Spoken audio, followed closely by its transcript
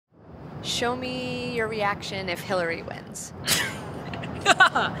Show me your reaction if Hillary wins.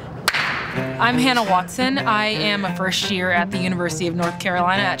 I'm Hannah Watson. I am a first year at the University of North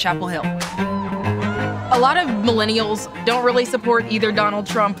Carolina at Chapel Hill. A lot of millennials don't really support either Donald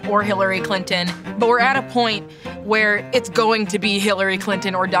Trump or Hillary Clinton, but we're at a point where it's going to be Hillary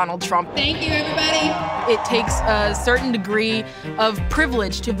Clinton or Donald Trump. Thank you, everybody. It takes a certain degree of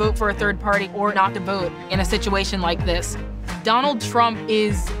privilege to vote for a third party or not to vote in a situation like this. Donald Trump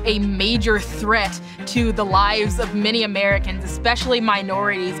is a major threat to the lives of many Americans, especially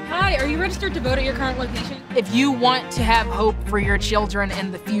minorities. Hi, are you registered to vote at your current location? If you want to have hope for your children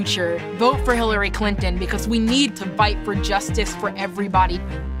in the future, vote for Hillary Clinton because we need to fight for justice for everybody.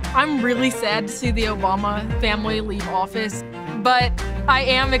 I'm really sad to see the Obama family leave office, but I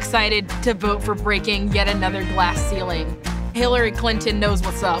am excited to vote for breaking yet another glass ceiling. Hillary Clinton knows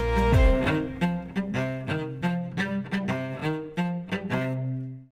what's up.